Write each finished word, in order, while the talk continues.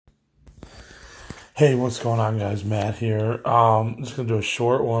Hey, what's going on, guys? Matt here. Just gonna do a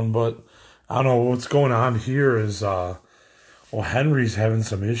short one, but I don't know what's going on here is Henry's having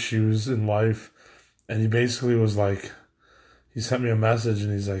some issues in life, and he basically was like, he sent me a message,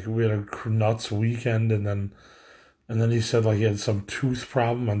 and he's like, we had a nuts weekend, and then he said like he had some tooth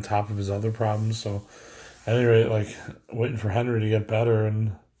problem on top of his other problems. So at any rate, like waiting for Henry to get better,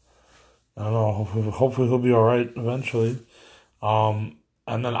 and I don't know, hopefully he'll be all right eventually.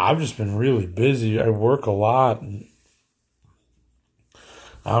 And then I've just been really busy. I work a lot, and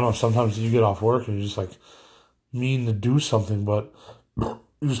I don't know. Sometimes you get off work and you just like mean to do something, but you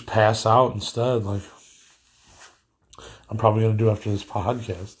just pass out instead. Like I'm probably gonna do after this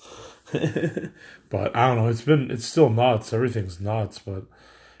podcast. But I don't know. It's still nuts. Everything's nuts, but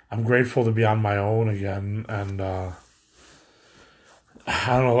I'm grateful to be on my own again. And I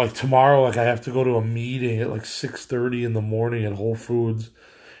don't know. Like tomorrow, like I have to go to a meeting at like 6:30 in the morning at Whole Foods,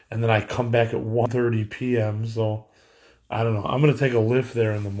 and then I come back at 1:30 p.m. So I don't know. I'm gonna take a lift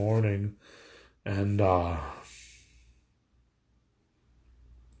there in the morning, and I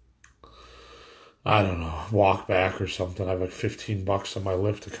don't know, walk back or something. I have like $15 on my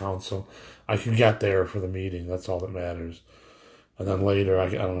Lyft account, so I can get there for the meeting. That's all that matters. And then later, I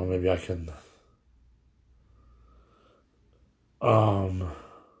don't know, maybe I can um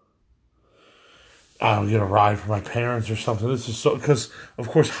I don't know, get a ride for my parents or something. This is so because of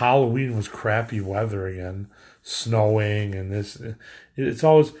course Halloween was crappy weather again, snowing and this. It's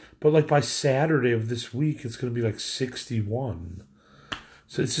always, but like by Saturday of this week, it's gonna be like 61.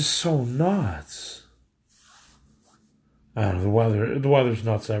 So it's just so nuts. I don't know, the weather's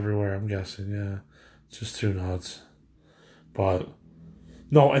nuts everywhere, I'm guessing, yeah. It's just too nuts. But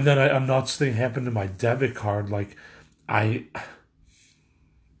no, and then a nuts thing happened to my debit card. Like I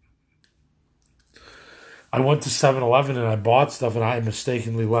I went to 7-Eleven and I bought stuff and I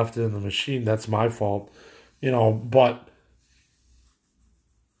mistakenly left it in the machine. That's my fault. But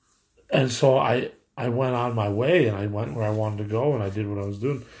and so I went on my way and I went where I wanted to go and I did what I was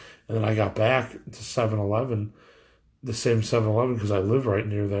doing. And then I got back to 7-Eleven, the same 7-Eleven because I live right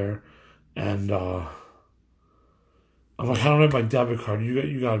near there. And I'm like, I don't have my debit card.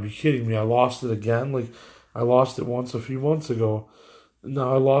 You got to be kidding me. I lost it again. Like I lost it once a few months ago.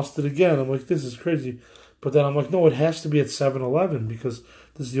 Now I lost it again. I'm like, this is crazy. But then I'm like, no, it has to be at 7-Eleven because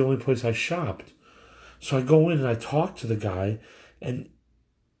this is the only place I shopped. So I go in and I talk to the guy, and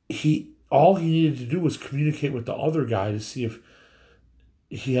all he needed to do was communicate with the other guy to see if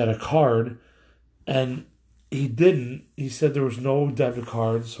he had a card, and he didn't. He said there was no debit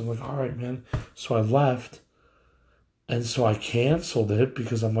card. So I'm like, all right, man. So I left, and so I canceled it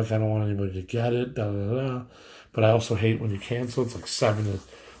because I'm like, I don't want anybody to get it. Da da da. But I also hate when you cancel. It's like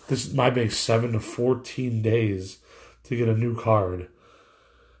my bank's 7 to 14 days to get a new card.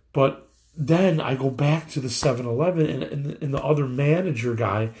 But then I go back to the 7-Eleven and the other manager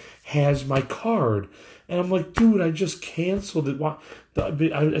guy has my card. And I'm like, dude, I just canceled it. Why?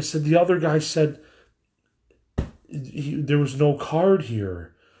 I said, the other guy said there was no card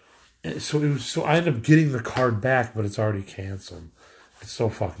here. And so I ended up getting the card back, but it's already canceled. It's so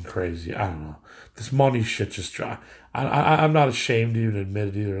fucking crazy. I don't know. This money shit just drives. I'm not ashamed to even admit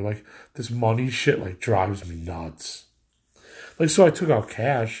it either. Like this money shit like drives me nuts. Like so, I took out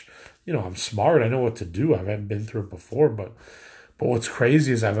cash. I'm smart. I know what to do. I haven't been through it before, but what's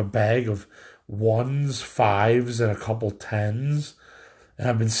crazy is I have a bag of ones, fives, and a couple tens, and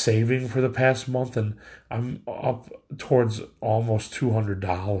I've been saving for the past month, and I'm up towards almost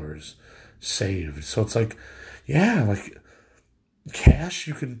 $200 saved. So it's like, yeah, like cash,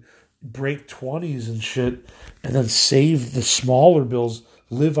 you can break 20s and shit and then save the smaller bills,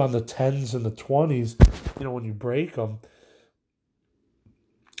 live on the 10s and the 20s, when you break them,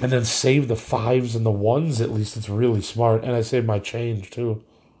 and then save the 5s and the 1s. At least it's really smart. And I save my change too.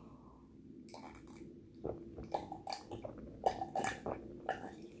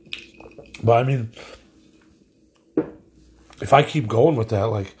 But I mean, if I keep going with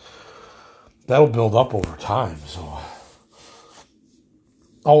that, like that'll build up over time. So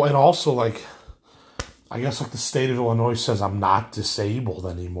and also, like, I guess, like, the state of Illinois says I'm not disabled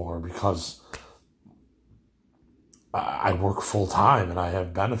anymore because I work full time and I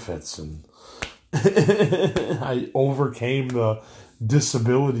have benefits, and I overcame the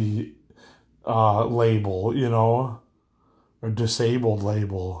disability label, or disabled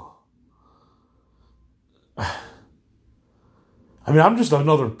label. I mean, I'm just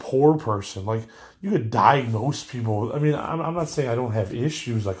another poor person. Like, you could diagnose people. I mean, I'm not saying I don't have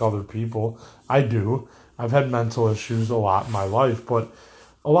issues like other people. I do. I've had mental issues a lot in my life, but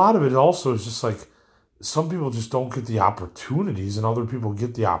a lot of it also is just like some people just don't get the opportunities, and other people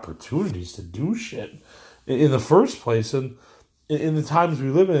get the opportunities to do shit in the first place. And in the times we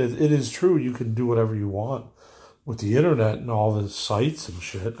live in, it is true you can do whatever you want with the internet and all the sites and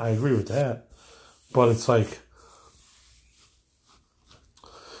shit. I agree with that. But it's like,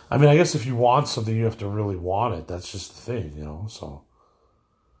 I mean, I guess if you want something, you have to really want it. That's just the thing, So,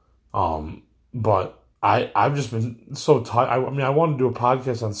 but I've just been so tired. I mean, I wanted to do a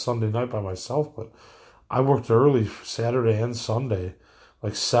podcast on Sunday night by myself, but I worked early Saturday and Sunday,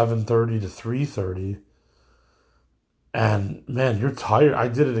 like 7:30 to 3:30. And man, you're tired. I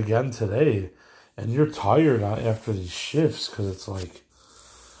did it again today, and you're tired after these shifts because it's like,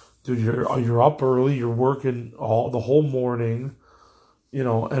 dude, you're up early. You're working the whole morning,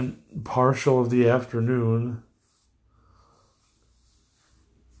 and partial of the afternoon,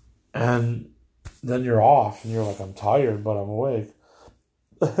 and then you're off, and you're like, I'm tired, but I'm awake.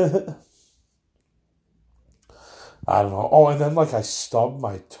 I don't know. Oh, and then like I stubbed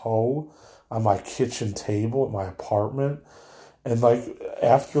my toe on my kitchen table at my apartment. And like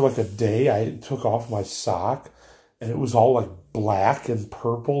after like a day, I took off my sock and it was all like black and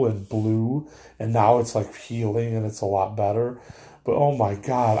purple and blue. And now it's like healing and it's a lot better. But oh my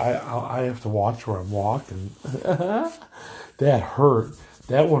God, I have to watch where I'm walking. That hurt.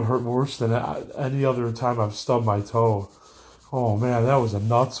 That one hurt worse than any other time I've stubbed my toe. Oh man, that was a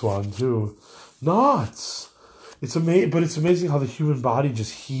nuts one too. Nuts. It's amazing, but it's amazing how the human body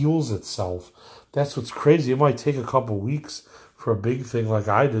just heals itself. That's what's crazy. It might take a couple weeks for a big thing like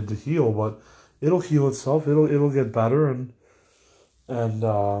I did to heal, but it'll heal itself. It'll get better, and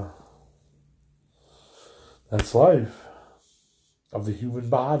that's life of the human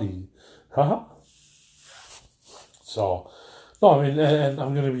body. So, no, I mean, and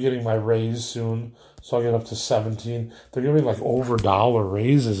I'm gonna be getting my raise soon, so I'll get up to 17. They're giving like over $1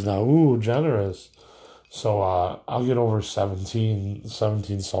 raises now. Ooh, generous. So I'll get over 17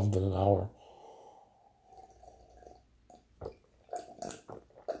 something an hour.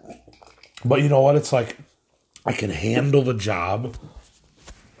 But you know what? It's like I can handle the job.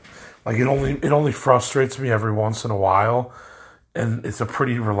 Like it only frustrates me every once in a while, and it's a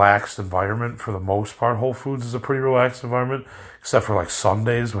pretty relaxed environment for the most part. Whole Foods is a pretty relaxed environment, except for like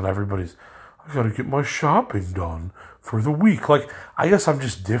Sundays when everybody's, I gotta get my shopping done for the week. Like I guess I'm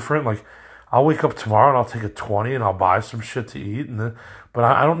just different. Like I'll wake up tomorrow and I'll take a 20 and I'll buy some shit to eat, but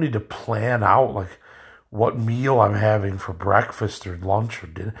I don't need to plan out like what meal I'm having for breakfast or lunch or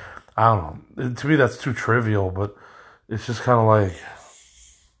dinner. I don't know. To me, that's too trivial, but it's just kind of like,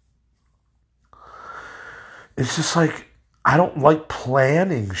 it's just like, I don't like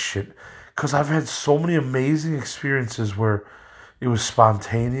planning shit because I've had so many amazing experiences where it was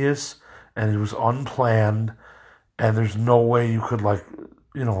spontaneous and it was unplanned and there's no way you could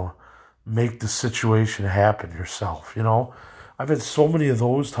make the situation happen yourself, I've had so many of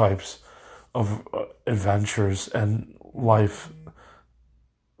those types of adventures and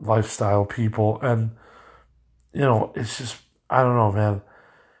lifestyle people, and it's just, I don't know, man.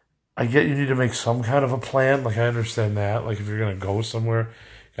 I get you need to make some kind of a plan, like I understand that, like if you're gonna go somewhere,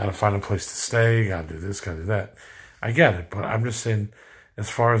 you gotta find a place to stay, you gotta do this, gotta do that. I get it, but I'm just saying, as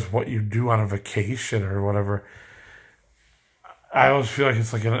far as what you do on a vacation or whatever, I always feel like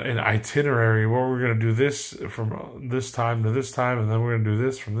it's like an itinerary where we're going to do this from this time to this time, and then we're going to do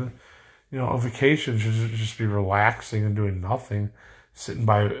this from this. A vacation should just be relaxing and doing nothing, sitting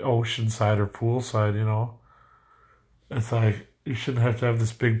by oceanside or poolside, It's like, you shouldn't have to have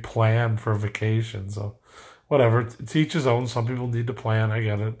this big plan for a vacation. So, whatever. To each his own. Some people need to plan. I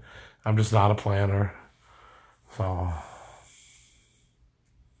get it. I'm just not a planner. So,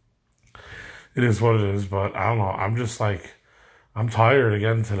 it is what it is. But I don't know. I'm just like, I'm tired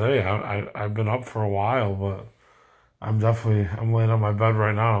again today. I've been up for a while, but I'm laying on my bed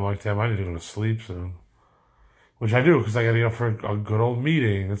right now. And I'm like, damn, I need to go to sleep soon. Which I do, because I got to get up for a good old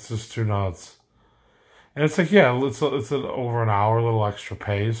meeting. It's just too nuts. And it's like, yeah, it's over an hour, a little extra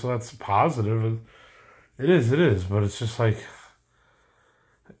pay, so that's positive. It is, but it's just like,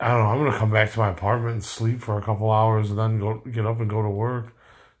 I don't know, I'm going to come back to my apartment and sleep for a couple hours and then get up and go to work.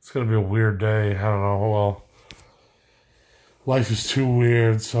 It's going to be a weird day. I don't know. Well, life is too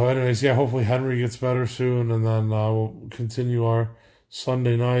weird. So anyways, yeah, hopefully Henry gets better soon, and then we'll continue our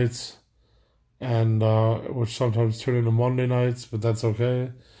Sunday nights, and which sometimes turn into Monday nights, but that's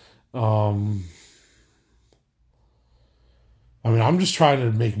okay. I mean, I'm just trying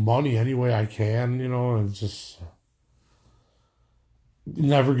to make money any way I can, and just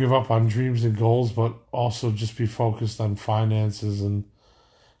never give up on dreams and goals, but also just be focused on finances and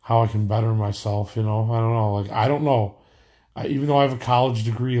how I can better myself, I don't know. Like, I don't know. Even though I have a college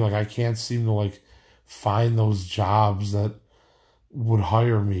degree, like, I can't seem to, like, find those jobs that would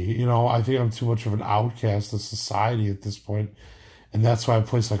hire me. You know, I think I'm too much of an outcast of society at this point, and that's why a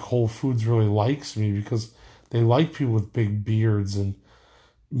place like Whole Foods really likes me, because they like people with big beards and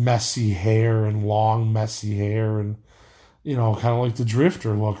messy hair and long messy hair, and you know, kind of like the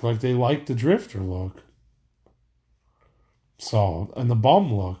drifter look. Like they like the drifter look. So, and the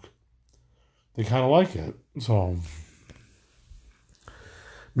bum look, they kind of like it. So,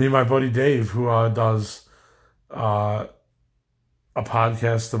 me and my buddy Dave, who does a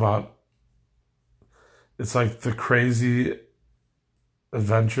podcast about, it's like the crazy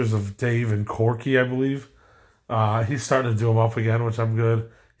adventures of Dave and Corky, I believe. He's starting to do them up again, which I'm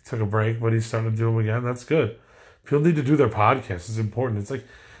good. He took a break, but he's starting to do them again. That's good. People need to do their podcast. It's important. It's like,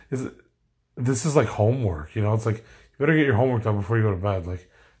 this is like homework, you know? It's like, you better get your homework done before you go to bed. Like,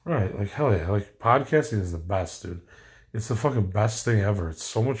 right, like, hell yeah. Like, podcasting is the best, dude. It's the fucking best thing ever. It's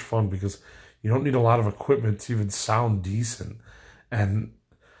so much fun because you don't need a lot of equipment to even sound decent. And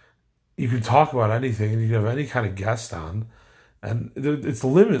you can talk about anything, and you can have any kind of guest on. And it's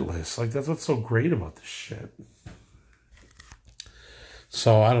limitless. Like, that's what's so great about this shit.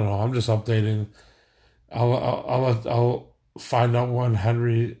 So, I don't know. I'm just updating. I'll find out when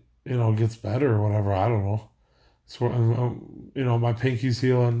Henry, you know, gets better or whatever. I don't know. So, you know, my pinky's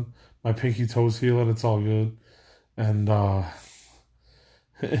healing, my pinky toe's healing. It's all good, and I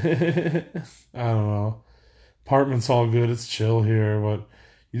don't know. Apartment's all good. It's chill here, but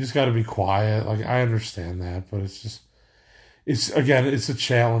you just got to be quiet. Like, I understand that, but it's a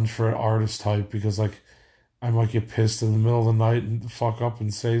challenge for an artist type, because like I might get pissed in the middle of the night and fuck up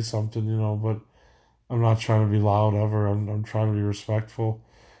and say something, you know, but I'm not trying to be loud ever. I'm trying to be respectful,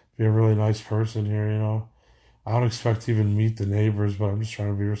 be a really nice person here, you know. I don't expect to even meet the neighbors, but I'm just trying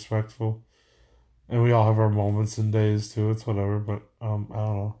to be respectful. And we all have our moments and days too. It's whatever, but I don't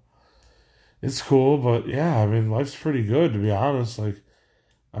know. It's cool, but yeah, I mean, life's pretty good, to be honest. Like,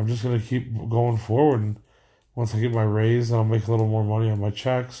 I'm just gonna keep going forward, and once I get my raise, I'll make a little more money on my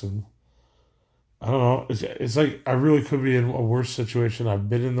checks, and I don't know. It's like I really could be in a worse situation. I've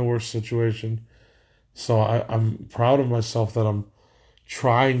been in the worst situation. So I'm proud of myself that I'm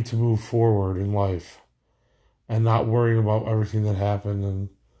trying to move forward in life and not worrying about everything that happened. And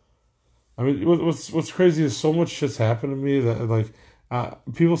I mean, what's crazy is so much shit's happened to me that like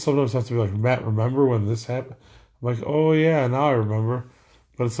people sometimes have to be like, Matt, remember when this happened? I'm like, oh yeah, now I remember.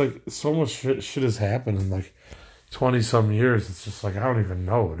 But it's like so much shit has happened in like 20 some years. It's just like I don't even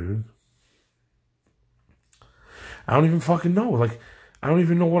know, dude. I don't even fucking know. Like, I don't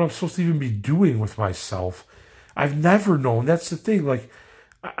even know what I'm supposed to even be doing with myself. I've never known. That's the thing. Like,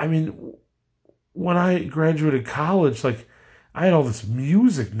 I mean, when I graduated college, like, I had all this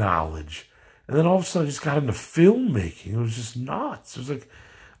music knowledge. And then all of a sudden I just got into filmmaking. It was just nuts. It was like,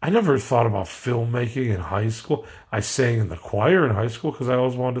 I never thought about filmmaking in high school. I sang in the choir in high school because I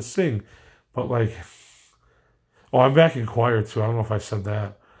always wanted to sing. But like, oh, I'm back in choir too. I don't know if I said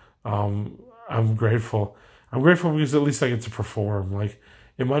that. I'm grateful. I'm grateful because at least I get to perform. Like,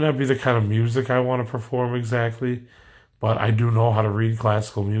 it might not be the kind of music I want to perform exactly, but I do know how to read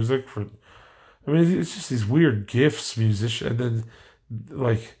classical music. I mean, it's just these weird gifts, musician. And then,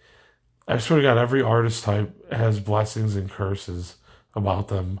 like, I swear to God, every artist type has blessings and curses about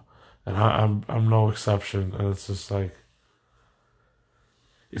them, and I'm no exception. And it's just like,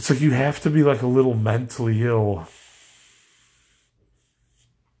 it's like you have to be like a little mentally ill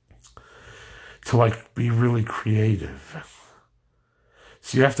to like be really creative.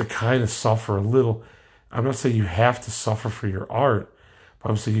 So you have to kind of suffer a little. I'm not saying you have to suffer for your art, but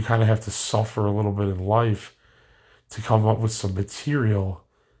I'm saying you kind of have to suffer a little bit in life to come up with some material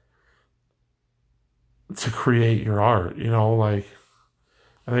to create your art, you know, like,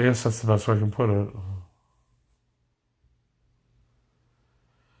 I guess that's the best way I can put it.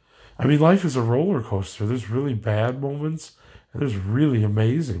 I mean, life is a roller coaster. There's really bad moments, and there's really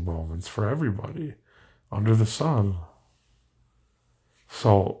amazing moments for everybody under the sun.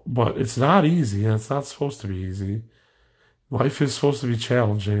 So, but it's not easy, and it's not supposed to be easy. Life is supposed to be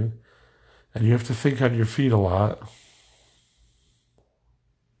challenging, and you have to think on your feet a lot.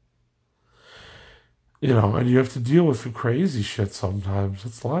 You know, and you have to deal with the crazy shit sometimes.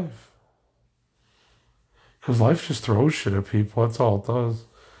 It's life. Because life just throws shit at people. That's all it does.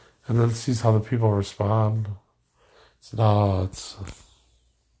 And then it sees how the people respond. It's nuts.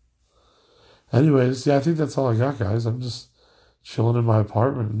 Anyways, yeah, I think that's all I got, guys. I'm just chilling in my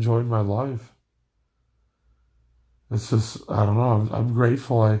apartment, enjoying my life. It's just, I don't know. I'm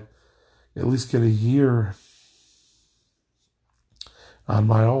grateful I at least get a year on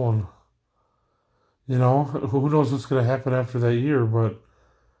my own. You know, who knows what's going to happen after that year, but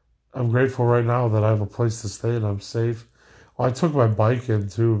I'm grateful right now that I have a place to stay and I'm safe. Well, I took my bike in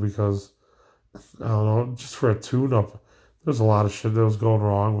too because, I don't know, just for a tune-up. There's a lot of shit that was going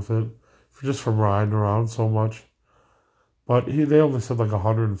wrong with it, just from riding around so much. But they only said like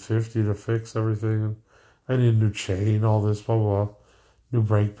 150 to fix everything. I need a new chain, all this, blah, blah, blah. New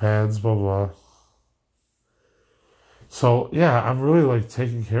brake pads, blah, blah. So, yeah, I'm really like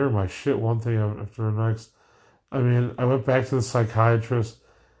taking care of my shit one thing after the next. I mean, I went back to the psychiatrist.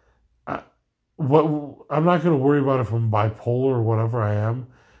 I, what I'm not going to worry about if I'm bipolar or whatever I am.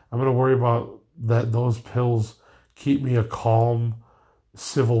 I'm going to worry about that those pills keep me a calm,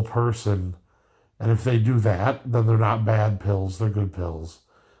 civil person. And if they do that, then they're not bad pills, they're good pills.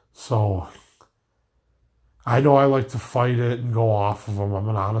 So I know I like to fight it and go off of them. I'm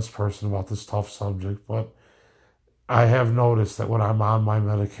an honest person about this tough subject, but I have noticed that when I'm on my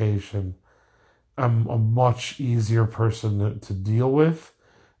medication, I'm a much easier person to deal with,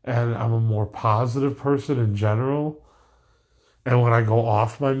 and I'm a more positive person in general. And when I go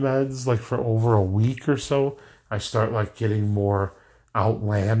off my meds, like for over a week or so, I start like getting more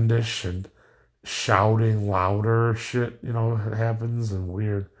outlandish and shouting louder shit, it happens and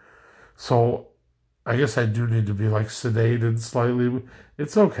weird. So I guess I do need to be like sedated slightly.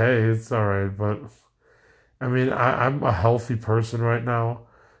 It's okay, it's all right, but I mean, I'm a healthy person right now,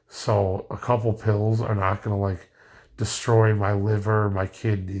 so a couple pills are not gonna like destroy my liver, my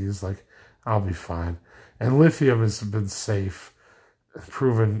kidneys. Like, I'll be fine. And lithium has been safe,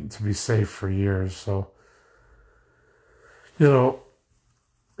 proven to be safe for years. So,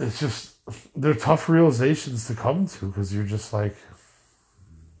 it's just, they're tough realizations to come to because you're just like,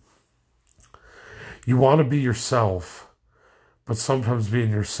 you want to be yourself, but sometimes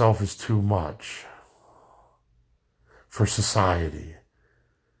being yourself is too much for society.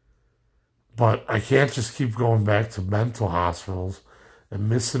 But I can't just keep going back to mental hospitals and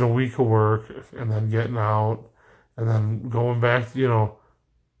missing a week of work and then getting out and then going back,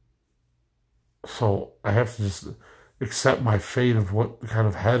 So I have to just accept my fate of what kind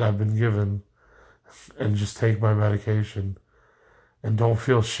of head I've been given and just take my medication and don't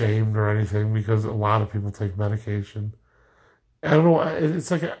feel shamed or anything because a lot of people take medication. I don't know. It's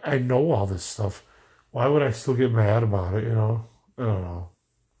like I know all this stuff. Why would I still get mad about it, I don't know.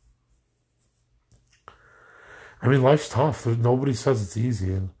 I mean, life's tough. Nobody says it's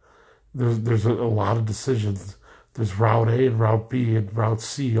easy, and there's a lot of decisions. There's Route A and Route B and Route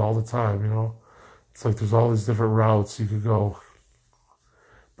C all the time, It's like there's all these different routes you could go.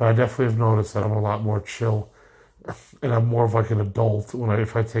 But I definitely have noticed that I'm a lot more chill, and I'm more of like an adult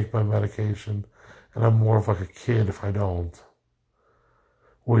if I take my medication, and I'm more of like a kid if I don't.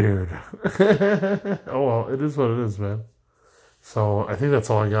 Weird. Oh well, it is what it is, man. So I think that's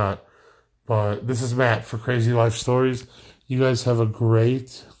all I got. But this is Matt for Crazy Life Stories. You guys have a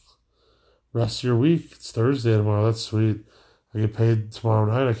great rest of your week. It's Thursday tomorrow. That's sweet. I get paid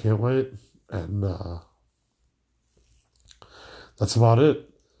tomorrow night. I can't wait. And that's about it.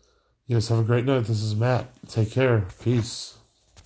 You guys have a great night. This is Matt. Take care. Peace.